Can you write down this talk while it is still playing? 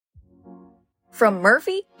From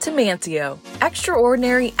Murphy to Mancio,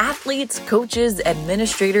 extraordinary athletes, coaches,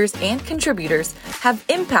 administrators, and contributors have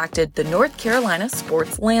impacted the North Carolina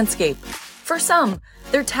sports landscape. For some,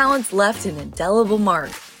 their talents left an indelible mark.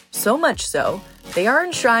 So much so, they are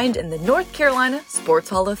enshrined in the North Carolina Sports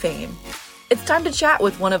Hall of Fame. It's time to chat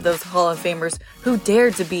with one of those Hall of Famers who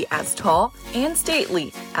dared to be as tall and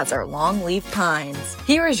stately as our longleaf pines.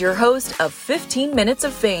 Here is your host of 15 Minutes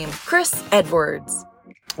of Fame, Chris Edwards.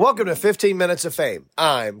 Welcome to 15 Minutes of Fame.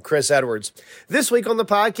 I'm Chris Edwards. This week on the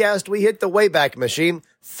podcast, we hit the Wayback Machine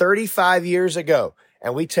 35 years ago,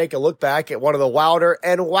 and we take a look back at one of the wilder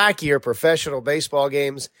and wackier professional baseball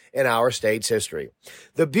games in our state's history.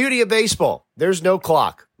 The beauty of baseball, there's no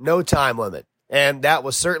clock, no time limit. And that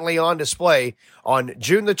was certainly on display on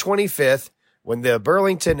June the 25th when the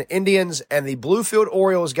Burlington Indians and the Bluefield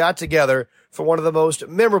Orioles got together for one of the most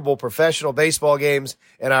memorable professional baseball games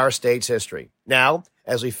in our state's history. Now,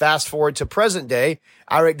 as we fast forward to present day,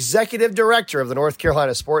 our executive director of the North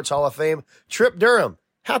Carolina Sports Hall of Fame, Trip Durham,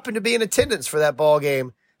 happened to be in attendance for that ball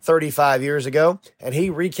game 35 years ago, and he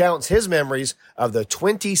recounts his memories of the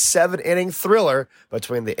 27-inning thriller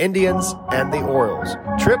between the Indians and the Orioles.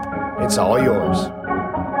 Trip, it's all yours.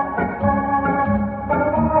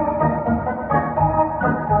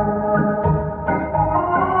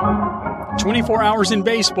 "24 Hours in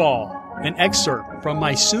Baseball," an excerpt from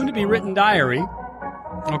my soon-to-be-written diary.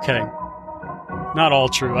 Okay, not all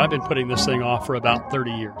true. I've been putting this thing off for about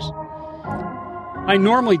 30 years. I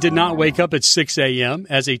normally did not wake up at 6 a.m.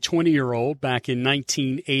 as a 20-year-old back in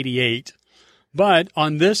 1988. But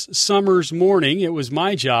on this summer's morning, it was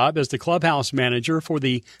my job as the clubhouse manager for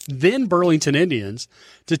the then Burlington Indians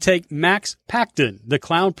to take Max Paxton, the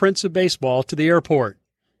Clown Prince of Baseball, to the airport.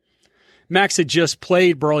 Max had just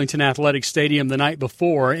played Burlington Athletic Stadium the night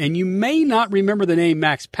before, and you may not remember the name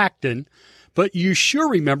Max Paxton, but you sure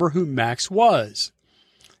remember who Max was.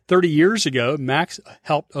 30 years ago, Max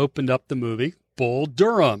helped open up the movie Bull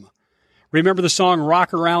Durham. Remember the song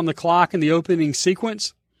Rock Around the Clock in the opening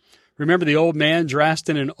sequence? Remember the old man dressed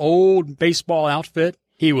in an old baseball outfit?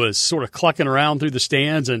 He was sort of clucking around through the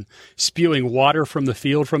stands and spewing water from the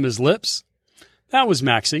field from his lips. That was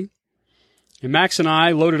Maxie. And Max and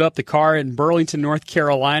I loaded up the car in Burlington, North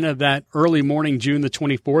Carolina that early morning, June the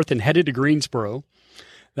 24th, and headed to Greensboro.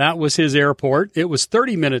 That was his airport. It was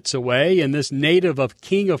 30 minutes away, and this native of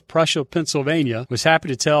King of Prussia, Pennsylvania, was happy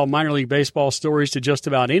to tell minor league baseball stories to just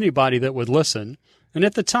about anybody that would listen. And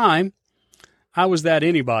at the time, I was that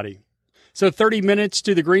anybody. So 30 minutes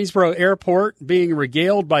to the Greensboro airport, being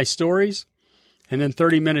regaled by stories, and then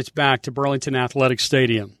 30 minutes back to Burlington Athletic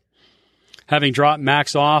Stadium. Having dropped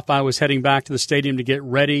Max off, I was heading back to the stadium to get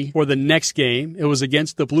ready for the next game. It was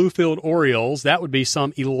against the Bluefield Orioles. That would be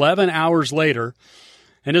some 11 hours later.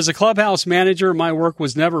 And as a clubhouse manager, my work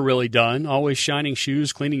was never really done, always shining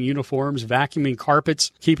shoes, cleaning uniforms, vacuuming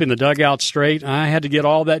carpets, keeping the dugout straight. I had to get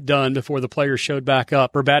all that done before the players showed back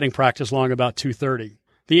up for batting practice long about 2:30.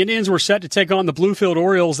 The Indians were set to take on the Bluefield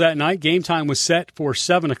Orioles that night. Game time was set for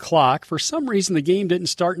 7 o'clock. For some reason, the game didn't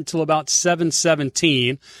start until about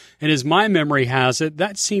 7:17. And as my memory has it,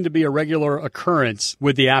 that seemed to be a regular occurrence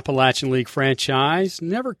with the Appalachian League franchise.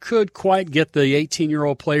 Never could quite get the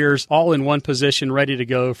 18-year-old players all in one position ready to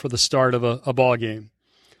go for the start of a ball game.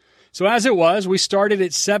 So as it was, we started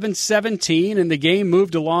at 7:17, and the game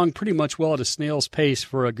moved along pretty much well at a snail's pace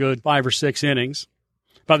for a good 5 or 6 innings.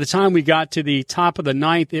 By the time we got to the top of the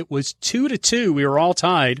ninth, it was 2-2. We were all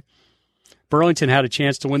tied. Burlington had a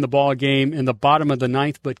chance to win the ball game in the bottom of the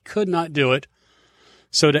ninth, but could not do it.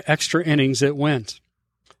 So to extra innings it went.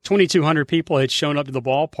 2,200 people had shown up to the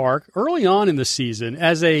ballpark early on in the season.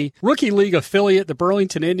 As a rookie league affiliate, the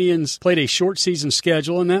Burlington Indians played a short season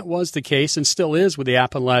schedule, and that was the case and still is with the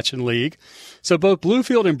Appalachian League. So both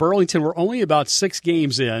Bluefield and Burlington were only about 6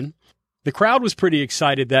 games in. The crowd was pretty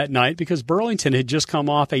excited that night because Burlington had just come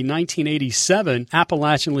off a 1987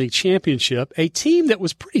 Appalachian League championship, a team that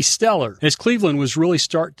was pretty stellar as Cleveland was really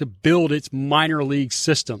starting to build its minor league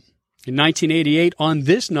system. In 1988, on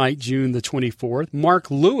this night, June the 24th,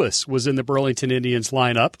 Mark Lewis was in the Burlington Indians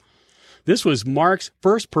lineup. This was Mark's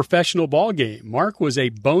first professional ball game. Mark was a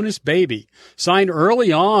bonus baby, signed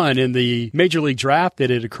early on in the Major League draft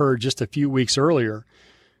that had occurred just a few weeks earlier.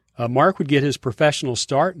 Mark would get his professional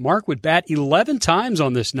start. Mark would bat 11 times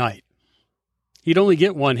on this night. He'd only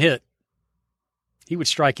get 1 hit. He would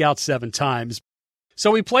strike out 7 times.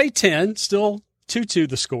 So we played 10, still 2-2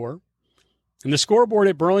 the score. And the scoreboard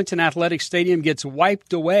at Burlington Athletic Stadium gets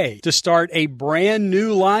wiped away to start a brand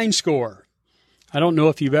new line score. I don't know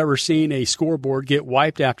if you've ever seen a scoreboard get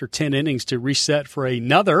wiped after 10 innings to reset for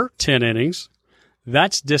another 10 innings.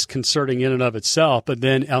 That's disconcerting in and of itself. But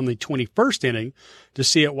then on the 21st inning, to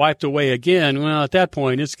see it wiped away again, well, at that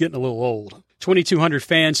point, it's getting a little old. 2,200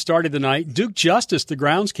 fans started the night. Duke Justice, the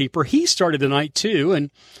groundskeeper, he started the night too.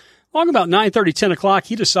 And along about 9:30, 10 o'clock,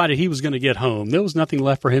 he decided he was going to get home. There was nothing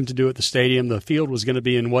left for him to do at the stadium. The field was going to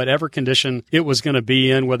be in whatever condition it was going to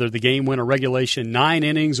be in, whether the game went a regulation 9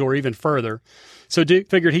 innings or even further. So Duke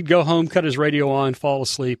figured he'd go home, cut his radio on, fall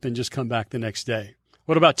asleep, and just come back the next day.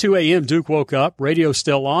 What about 2 a.m., Duke woke up, radio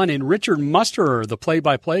still on, and Richard Musterer, the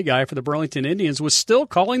play-by-play guy for the Burlington Indians, was still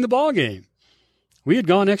calling the ball game. We had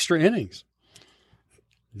gone extra innings.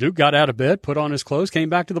 Duke got out of bed, put on his clothes, came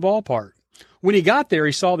back to the ballpark. When he got there,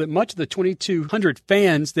 he saw that much of the 2,200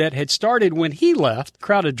 fans that had started when he left, the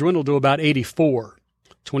crowd had dwindled to about 84.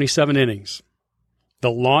 27 innings.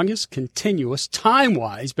 The longest continuous,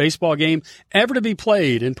 time-wise, baseball game ever to be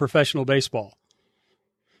played in professional baseball.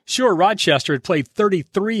 Sure, Rochester had played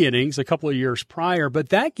 33 innings a couple of years prior, but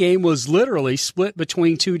that game was literally split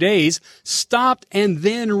between 2 days, stopped, and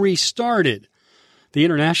then restarted. The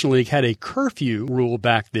International League had a curfew rule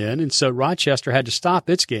back then, and so Rochester had to stop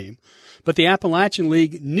its game. But the Appalachian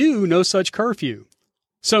League knew no such curfew.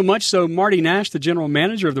 So much so, Marty Nash, the general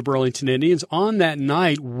manager of the Burlington Indians, on that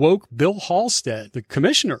night woke Bill Halstead, the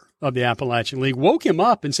commissioner of the Appalachian League, woke him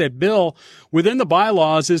up and said, "Bill, within the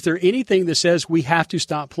bylaws, is there anything that says we have to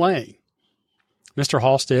stop playing?" Mr.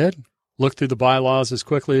 Halstead looked through the bylaws as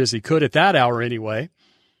quickly as he could at that hour anyway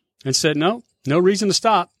and said, no reason to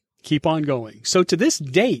stop. Keep on going. So to this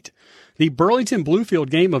date, the Burlington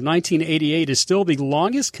Bluefield game of 1988 is still the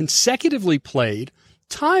longest consecutively played,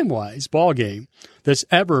 time-wise, ball game that's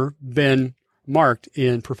ever been marked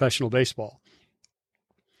in professional baseball.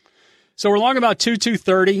 So we're long about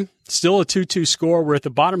 2-2:30, still a 2-2 score. We're at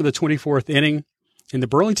the bottom of the 24th inning, and the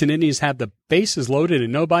Burlington Indians have the bases loaded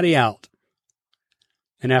and nobody out.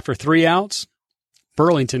 And after 3 outs,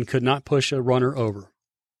 Burlington could not push a runner over.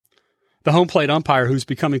 The home plate umpire, who's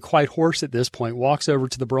becoming quite hoarse at this point, walks over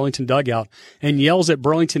to the Burlington dugout and yells at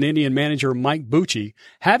Burlington Indian manager Mike Bucci,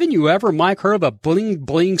 "Haven't you ever, Mike, heard of a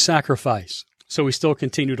bling-bling sacrifice?" So we still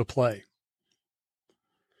continue to play.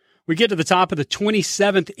 We get to the top of the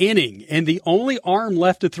 27th inning, and the only arm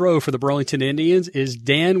left to throw for the Burlington Indians is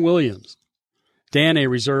Dan Williams. Dan, a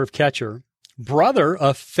reserve catcher, brother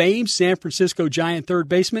of famed San Francisco Giant third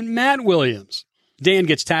baseman Matt Williams. Dan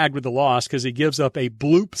gets tagged with the loss because he gives up a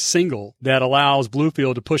bloop single that allows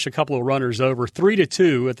Bluefield to push a couple of runners over.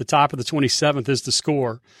 3-2 at the top of the 27th is the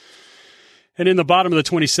score. And in the bottom of the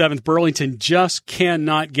 27th, Burlington just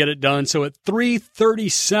cannot get it done. So at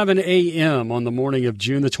 3:37 a.m. on the morning of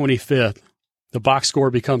June the 25th, the box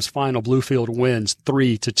score becomes final. Bluefield wins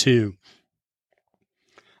 3-2.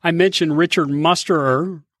 I mentioned Richard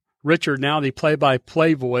Musterer. Richard, now the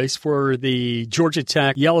play-by-play voice for the Georgia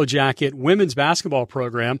Tech Yellow Jacket women's basketball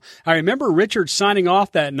program. I remember Richard signing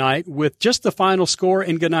off that night with just the final score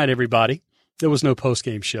and good night, everybody. There was no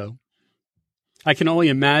post-game show. I can only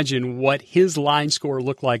imagine what his line score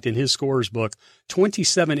looked like in his scorer's book.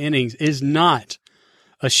 27 innings is not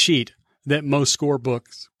a sheet that most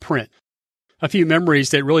scorebooks print. A few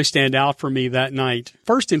memories that really stand out for me that night.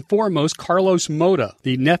 First and foremost, Carlos Mota,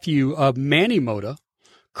 the nephew of Manny Mota.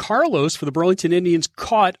 Carlos, for the Burlington Indians,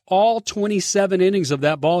 caught all 27 innings of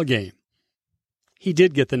that ball game. He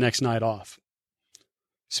did get the next night off.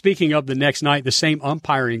 Speaking of the next night, the same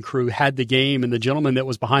umpiring crew had the game, and the gentleman that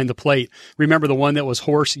was behind the plate, remember the one that was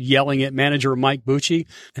hoarse yelling at manager Mike Bucci?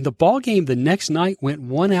 And the ball game the next night went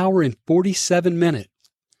 1 hour and 47 minutes.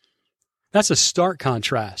 That's a stark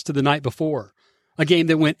contrast to the night before, a game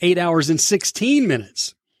that went 8 hours and 16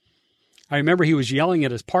 minutes. I remember he was yelling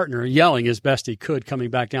at his partner, yelling as best he could, coming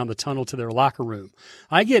back down the tunnel to their locker room.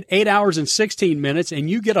 I get 8 hours and 16 minutes, and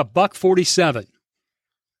you get $1.47.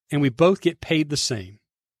 And we both get paid the same.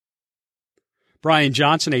 Brian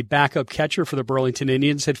Johnson, a backup catcher for the Burlington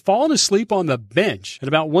Indians, had fallen asleep on the bench at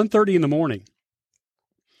about 1:30 in the morning.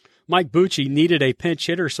 Mike Bucci needed a pinch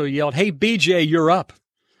hitter, so he yelled, "Hey, BJ, you're up."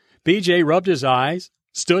 BJ rubbed his eyes,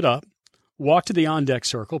 stood up, walked to the on-deck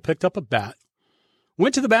circle, picked up a bat,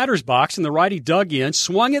 went to the batter's box, and the righty dug in,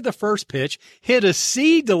 swung at the first pitch, hit a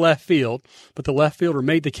seed to left field, but the left fielder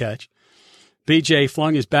made the catch. BJ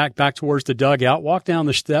flung his back towards the dugout, walked down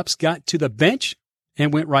the steps, got to the bench,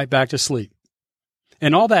 and went right back to sleep.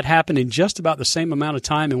 And all that happened in just about the same amount of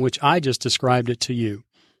time in which I just described it to you.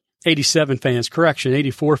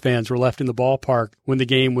 84 fans were left in the ballpark when the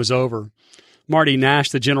game was over. Marty Nash,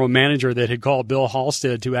 the general manager that had called Bill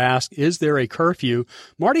Halstead to ask, is there a curfew?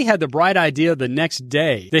 Marty had the bright idea the next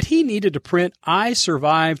day that he needed to print I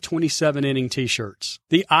Survive 27-inning t-shirts.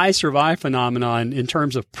 The I Survive phenomenon in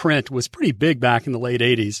terms of print was pretty big back in the late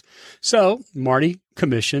 80s. So Marty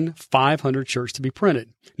commissioned 500 shirts to be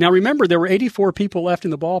printed. Now remember, there were 84 people left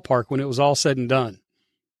in the ballpark when it was all said and done.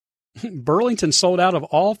 Burlington sold out of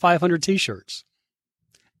all 500 t-shirts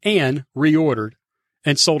and reordered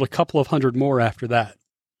and sold a couple of hundred more after that.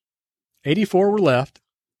 84 were left.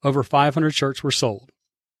 Over 500 shirts were sold.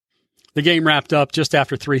 The game wrapped up just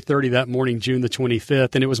after 3:30 that morning, June the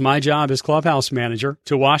 25th, and it was my job as clubhouse manager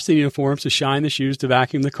to wash the uniforms, to shine the shoes, to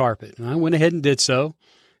vacuum the carpet. And I went ahead and did so.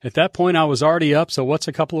 At that point, I was already up, so what's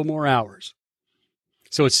a couple of more hours?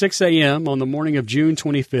 So at 6 a.m. on the morning of June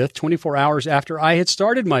 25th, 24 hours after I had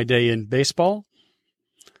started my day in baseball,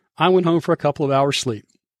 I went home for a couple of hours sleep,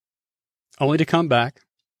 only to come back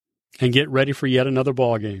and get ready for yet another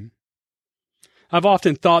ball game. I've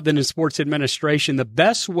often thought that in sports administration, the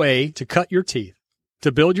best way to cut your teeth,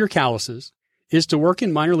 to build your calluses, is to work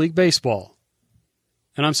in minor league baseball.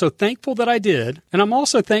 And I'm so thankful that I did, and I'm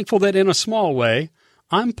also thankful that in a small way,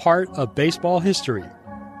 I'm part of baseball history.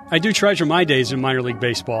 I do treasure my days in minor league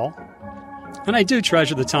baseball, and I do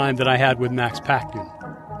treasure the time that I had with Max Paxton.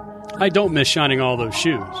 I don't miss shining all those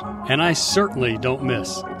shoes, and I certainly don't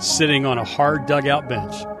miss sitting on a hard dugout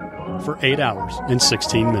bench for 8 hours and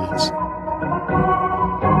 16 minutes.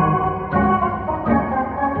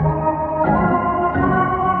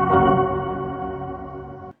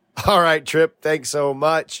 All right, Trip, thanks so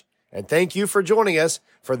much. And thank you for joining us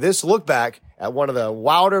for this look back at one of the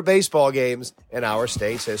wilder baseball games in our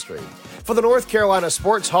state's history. For the North Carolina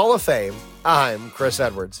Sports Hall of Fame, I'm Chris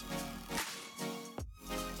Edwards.